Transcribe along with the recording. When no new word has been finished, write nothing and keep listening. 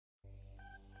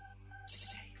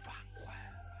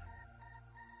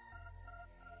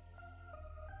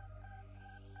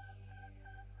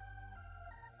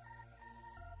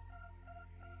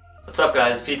What's up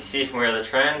guys, PTC from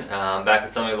WeAreTheTrend. I'm back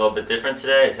with something a little bit different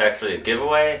today. It's actually a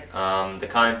giveaway. The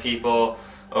kind people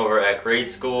over at grade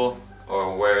school,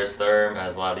 or Where is Thurm,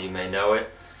 as a lot of you may know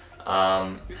it,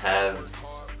 have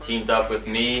teamed up with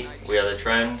me,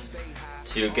 WeAreTheTrend,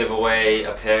 to give away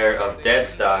a pair of dead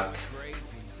stock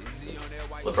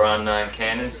Lebron 9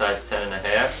 cannons, size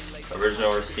 10.5,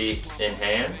 original receipt in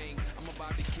hand.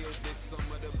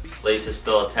 Lace is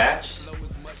still attached.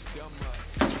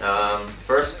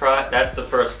 First prize, that's the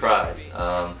first prize.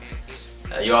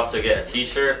 You also get a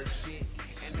t-shirt,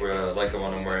 like the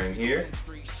one I'm wearing here.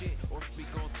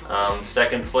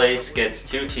 Second place gets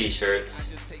 2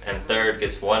 t-shirts, and third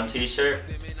gets 1 t-shirt.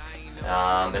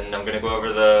 And I'm going to go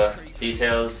over the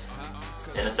details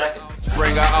in a second.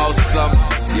 Bring her awesome,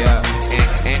 yeah,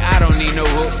 and I don't need no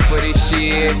hook for this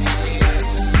shit.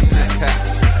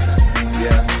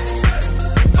 Yeah,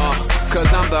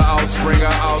 cause I'm the offspring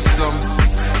of awesome.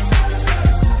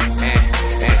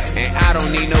 And I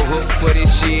don't need no hook for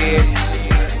this shit.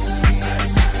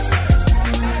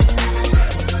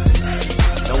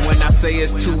 And when I say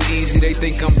it's too easy, they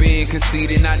think I'm being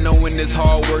conceited, not knowing this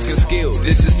hard work and skill.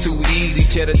 This is too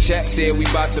easy. Cheddar Chap said we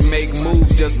about to make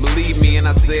moves, just believe me, and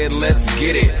I said let's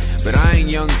get it. But I ain't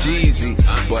Young Jeezy,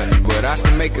 but I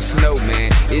can make a snow,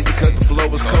 man. Is it cause the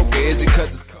flow is coca? Is it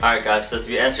cause... Alright guys, so to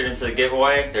be entered into the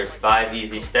giveaway, there's 5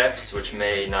 easy steps, which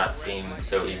may not seem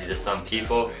so easy to some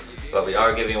people. But we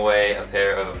are giving away a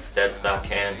pair of dead stock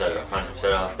cannons that are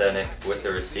 100% authentic with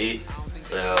the receipt.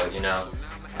 So, you know,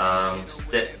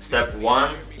 step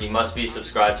 1, you must be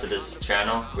subscribed to this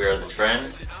channel,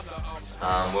 WeAreTheTrend.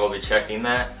 We'll be checking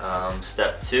that.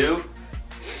 Step 2,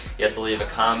 you have to leave a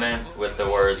comment with the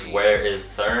words "Where is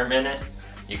Thurm" in it.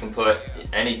 You can put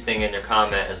anything in your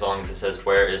comment as long as it says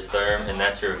 "Where is Thurm," and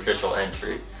that's your official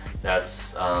entry.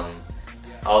 That's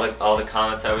all the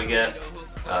comments that we get.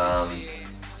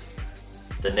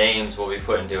 The names will be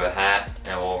put into a hat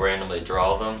and we'll randomly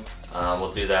draw them.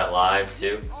 We'll do that live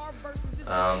too.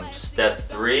 Step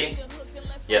 3,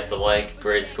 you have to like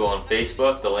Grade School on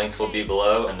Facebook. The links will be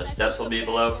below and the steps will be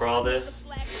below for all this.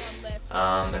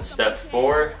 And step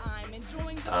 4,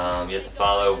 you have to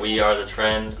follow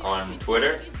WeAreTheTrend on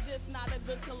Twitter.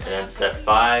 And then step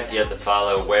 5, you have to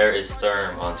follow Where is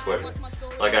Thurm on Twitter.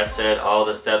 Like I said, all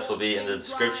the steps will be in the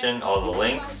description, all the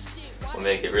links. We'll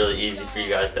make it really easy for you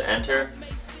guys to enter.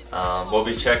 We'll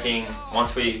be checking,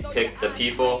 once we pick the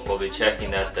people, we'll be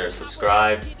checking that they're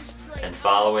subscribed and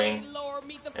following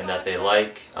and that they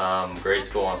like Grade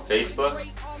School on Facebook.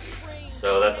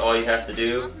 So that's all you have to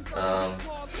do.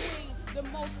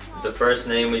 The first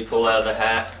name we pull out of the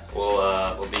hat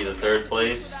will be the 3rd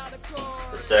place.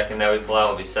 The second that we pull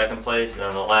out will be 2nd place. And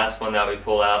then the last one that we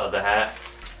pull out of the hat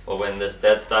will win this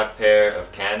dead stock pair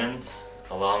of cannons,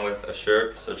 along with a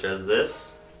shirt such as this.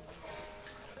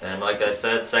 And like I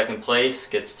said, 2nd place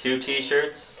gets 2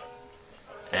 t-shirts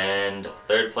and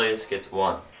 3rd place gets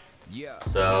 1.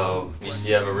 So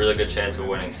you have a really good chance of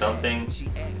winning something.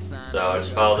 So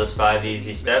just follow those 5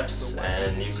 easy steps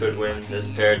and you could win this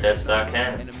pair of dead stock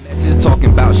cannons. She's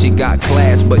talking about she got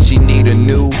class, but she need a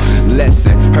new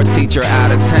lesson. Her teacher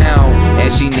out of town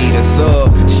and she need a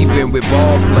sub. She been with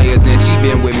ball players and she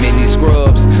been with many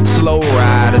scrubs, slow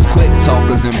riders, quick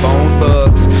talkers, and bone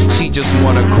thugs. She just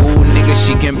want a cool nigga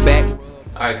she can back.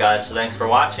 Alright guys, so thanks for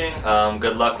watching.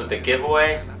 Good luck with the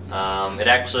giveaway. It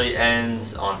actually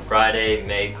ends on Friday,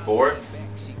 May 4th,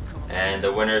 and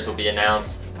the winners will be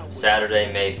announced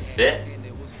Saturday, May 5th.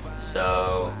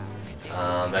 So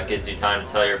that gives you time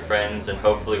to tell your friends and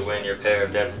hopefully win your pair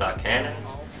of dead stock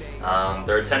cannons.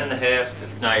 They're 10.5. If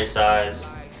it's not your size,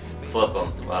 flip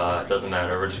them. It doesn't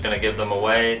matter. We're just going to give them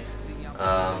away.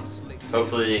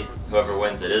 Hopefully whoever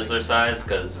wins it is their size,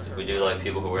 because we do like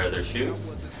people who wear their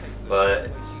shoes. But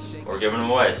we're giving them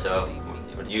away, so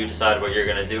you decide what you're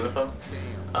going to do with them.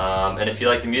 And if you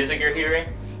like the music you're hearing,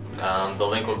 the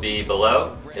link will be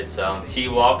below. It's T.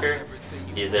 Walker.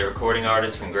 He's a recording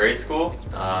artist from grade school.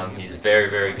 He's very,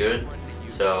 very good.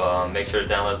 So make sure to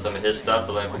download some of his stuff.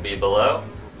 The link will be below.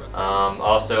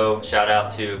 Also, shout out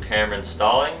to Cameron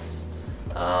Stallings.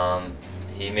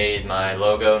 He made my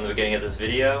logo in the beginning of this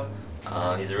video.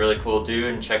 He's a really cool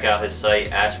dude, and check out his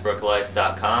site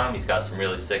ashbrooklife.com. He's got some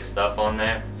really sick stuff on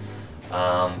there.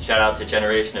 Shout out to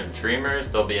Generation of Dreamers.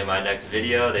 They'll be in my next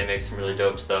video. They make some really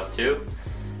dope stuff too.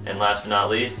 And last but not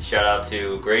least, shout out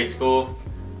to Grade School,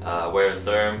 Where is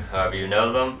Thurm, however you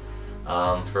know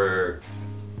them, for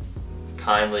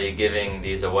kindly giving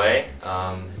these away.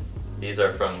 These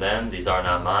are from them. These are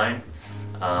not mine.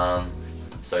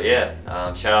 So yeah,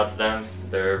 shout out to them.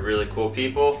 They're really cool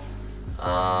people.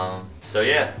 So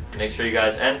yeah, make sure you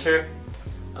guys enter.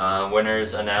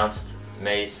 Winners announced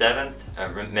May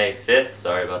 7th, May 5th,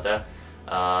 sorry about that.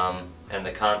 And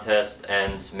the contest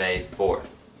ends May 4th.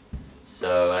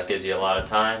 So that gives you a lot of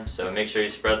time, so make sure you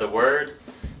spread the word,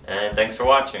 and thanks for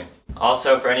watching.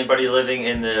 Also, for anybody living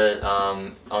in the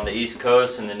on the East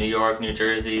Coast in the New York, New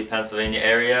Jersey, Pennsylvania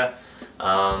area,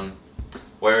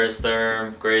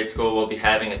 WeAreTheTrend grade school will be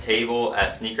having a table at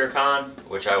SneakerCon,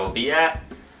 which I will be at,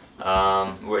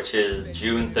 which is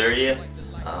June 30th.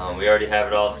 We already have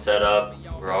it all set up.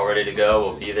 We're all ready to go.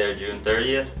 We'll be there June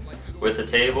 30th with a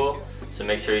table, so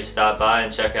make sure you stop by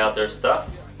and check out their stuff.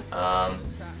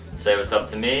 Say what's up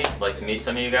to me. I'd like to meet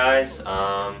some of you guys.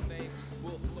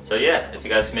 So yeah, if you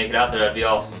guys can make it out there, that'd be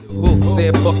awesome. Hook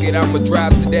said, fuck it, I'ma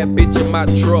drive to that bitch in my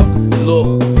truck.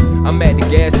 Look, I'm at the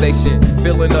gas station,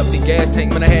 filling up the gas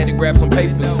tank, man, I had to grab some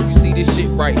papers. You see this shit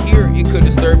right here, it could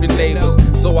disturb the neighbors.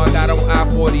 So I got on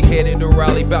I-40, headed to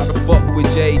Raleigh, bout to fuck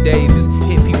with Jay Davis.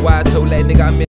 Hit P-Wise, told that nigga I'm in